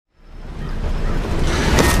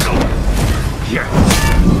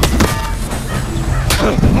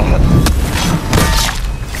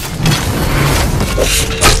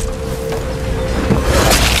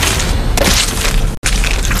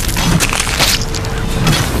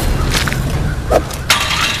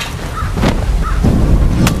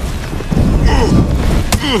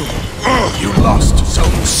You lost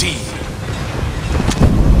Zone C.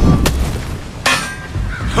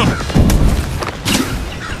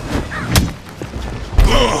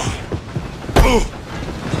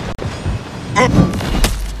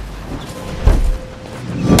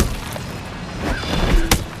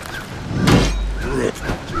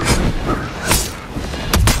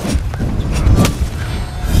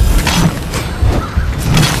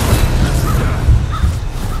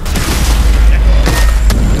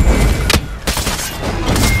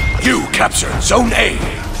 You captured Zone A.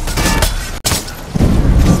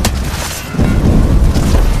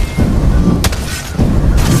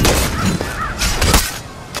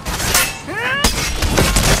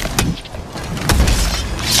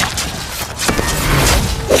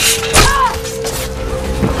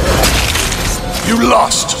 You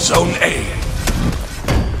lost Zone A.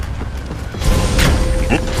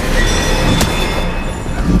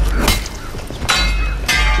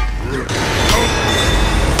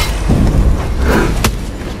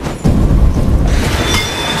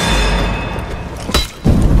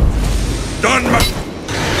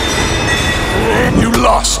 You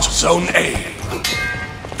lost Zone A.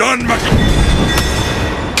 Done,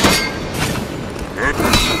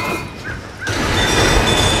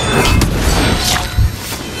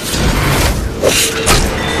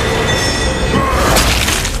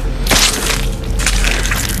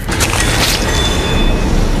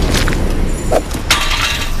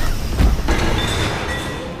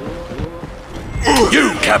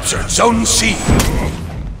 You captured Zone C.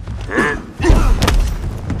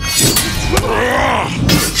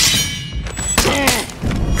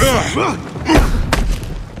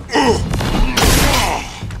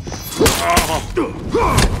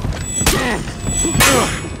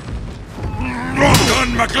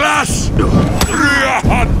 Done, Mah Glass!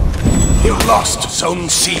 You lost Zone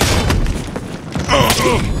C.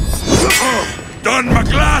 Done, Mah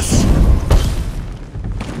Glass!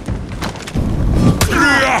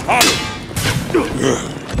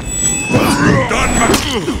 Done,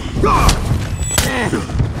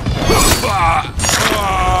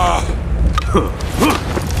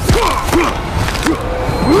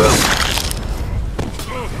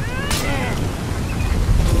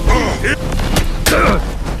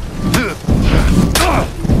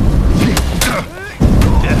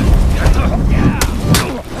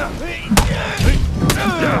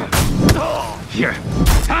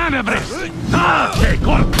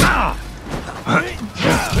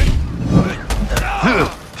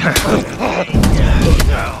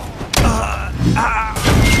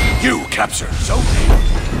 You captured Zone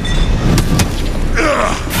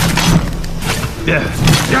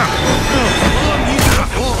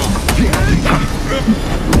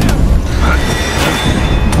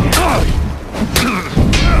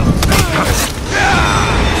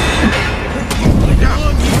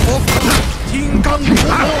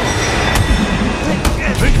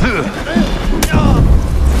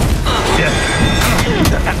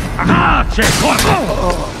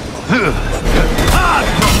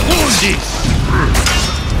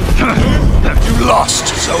You lost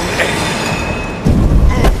Zone A.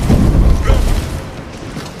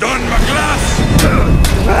 Done, Mah Glass!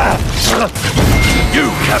 You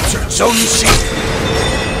captured Zone C.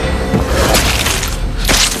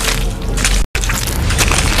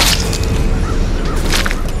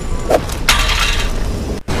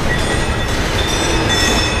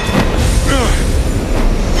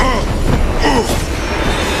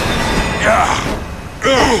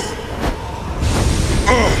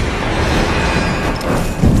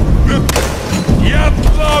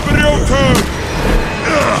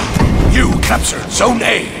 You captured Zone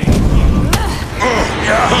A.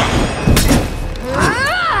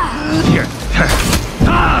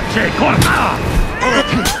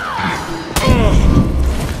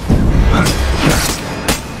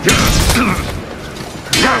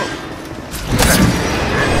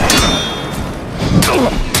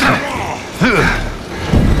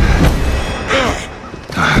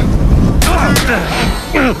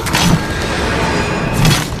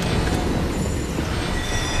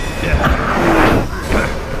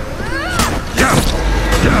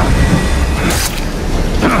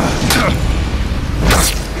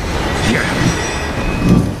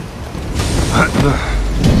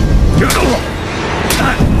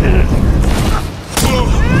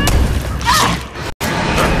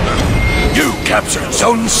 You captured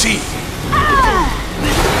Zone C.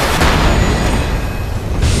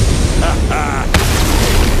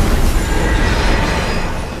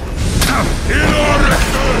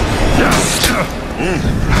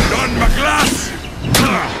 Done, Mah Glass!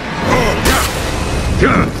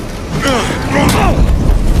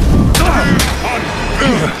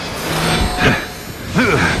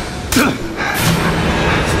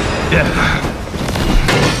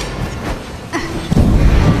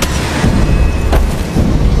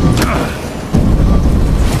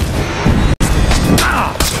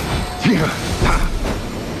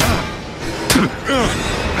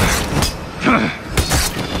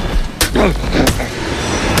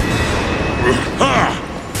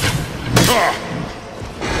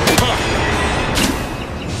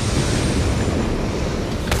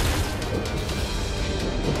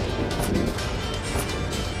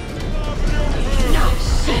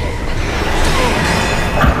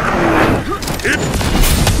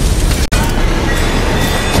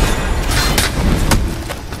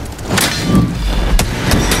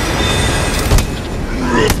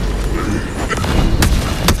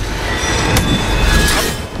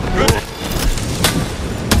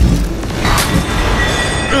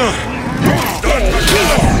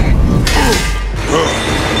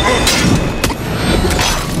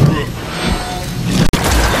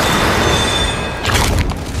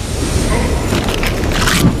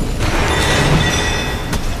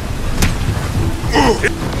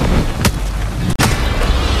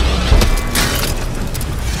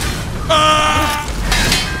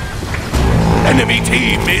 Enemy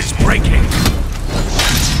team is breaking.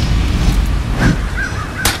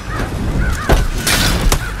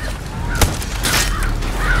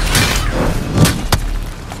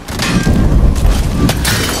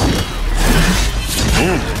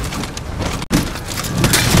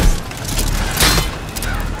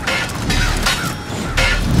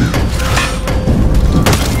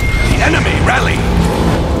 The enemy rally.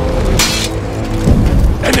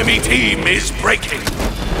 Enemy team is breaking.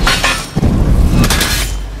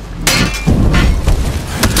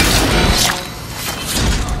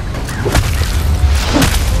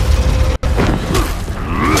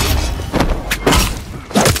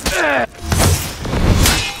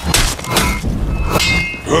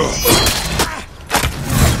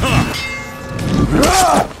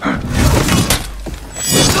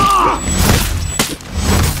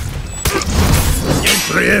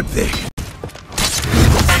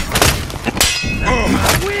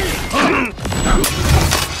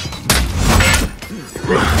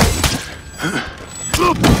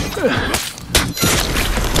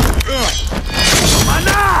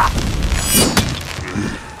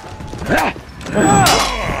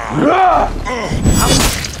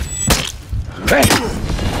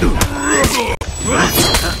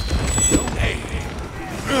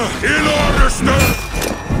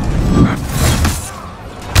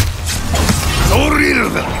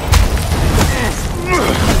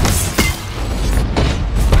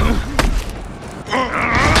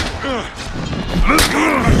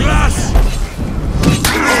 Mah Glass!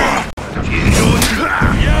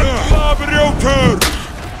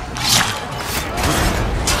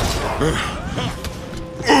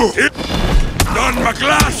 Done, Mah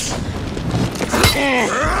Glass!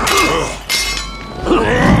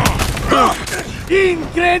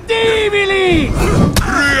 Incredibili!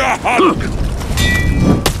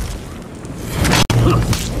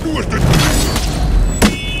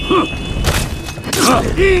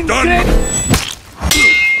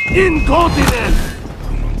 Incontinent!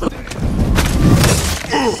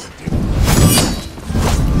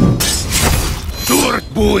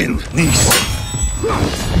 Turbuin, Nis!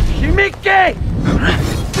 Shimike!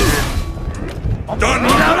 Done,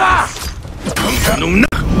 Mah Glass! Nung na!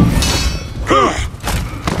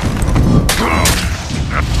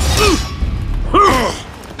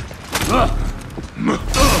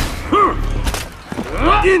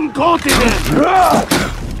 Incontinent!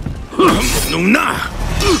 Nung na!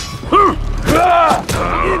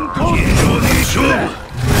 Incontinent!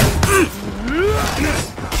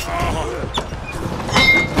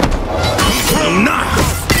 Nung na!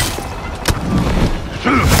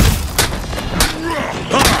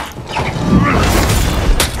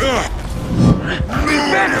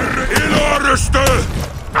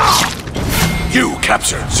 You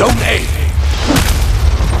captured Zone A.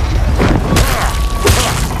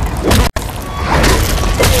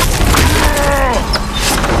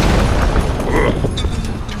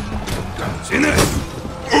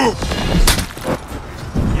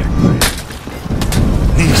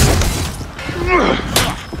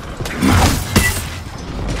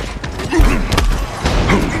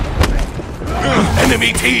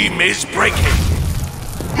 Enemy team is breaking.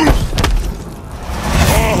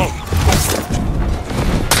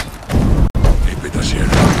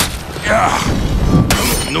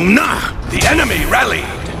 Nuna! The enemy rallied!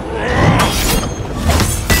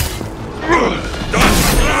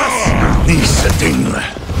 Nisa Dingla!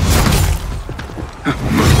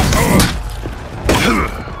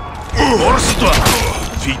 Orstva!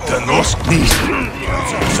 Vita nos Nisa!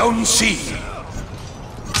 Zone C!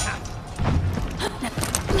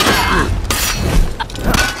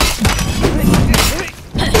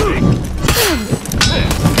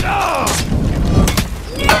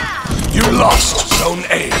 You lost Zone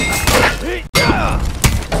A!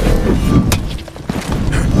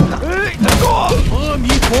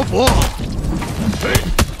 伯，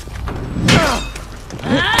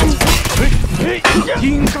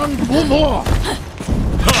金刚不破，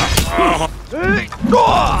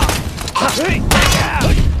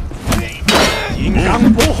金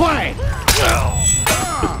刚不坏。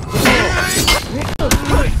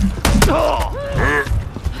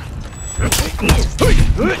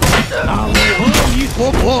南无阿弥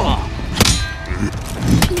陀佛。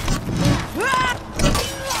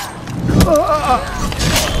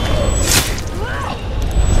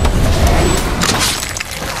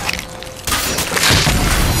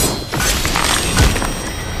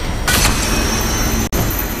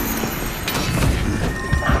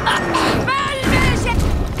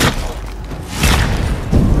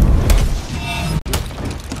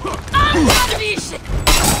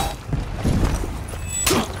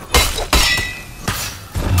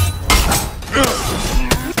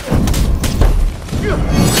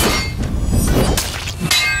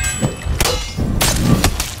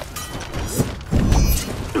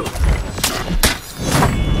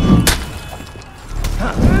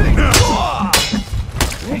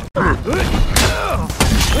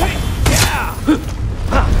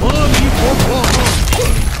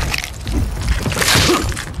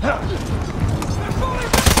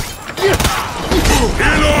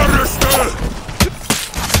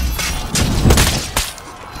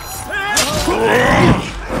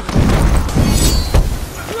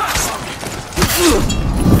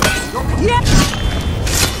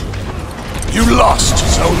You lost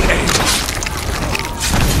Zone A.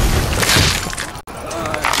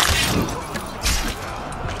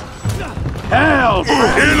 Help!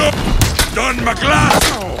 Done, Mah Glass!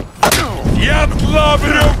 Jävla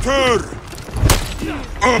bröter!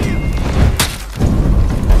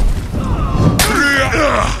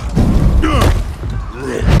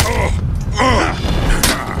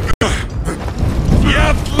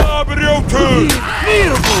 Jävla bröter!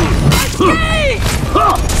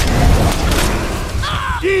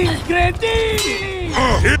 Incredibile!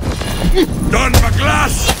 Done, Mah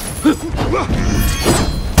Glass!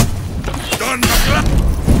 Done, Mah Glass!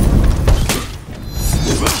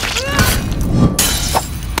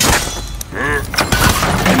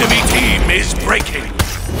 Enemy team is breaking!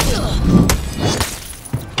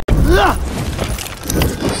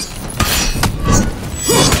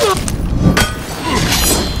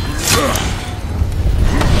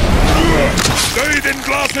 Döden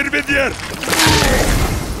glaser vid er!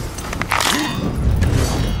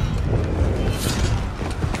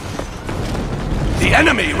 The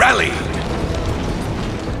enemy rallied!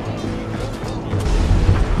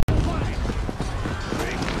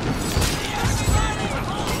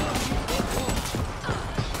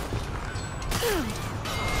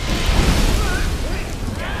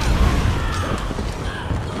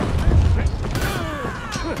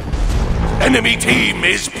 Enemy team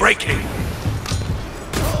is breaking!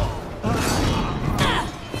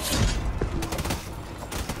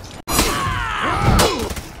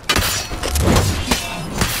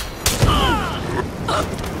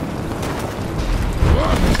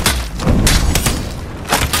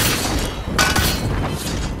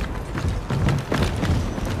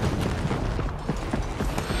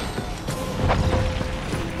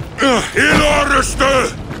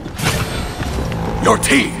 Your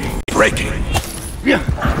team breaking.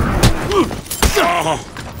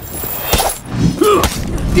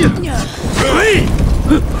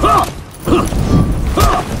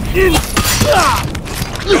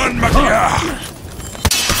 Done, Mah Glass.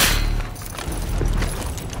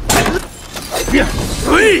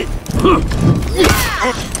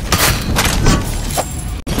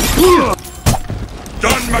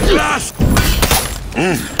 Done, Mah Glass.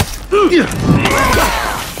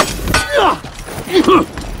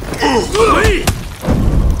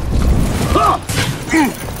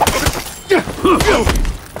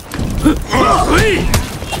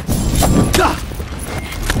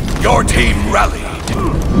 Your team rallied.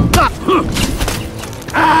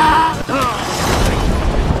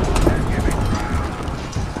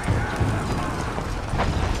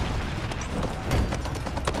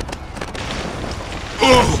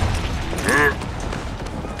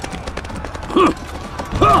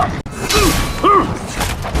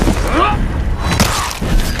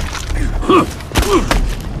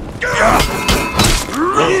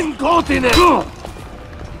 Incontinent!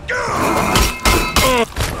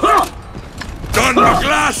 Done, Mah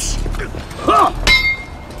Glass!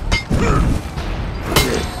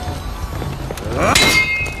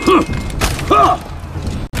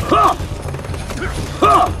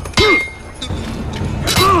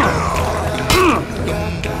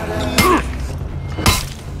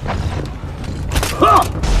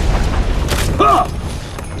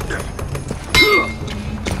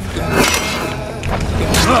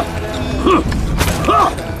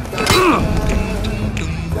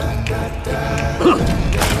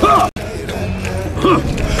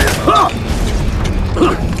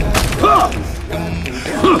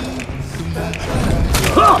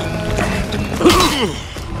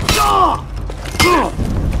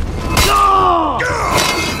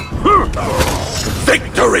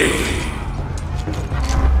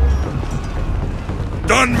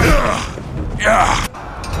 Done, Mah. Yeah.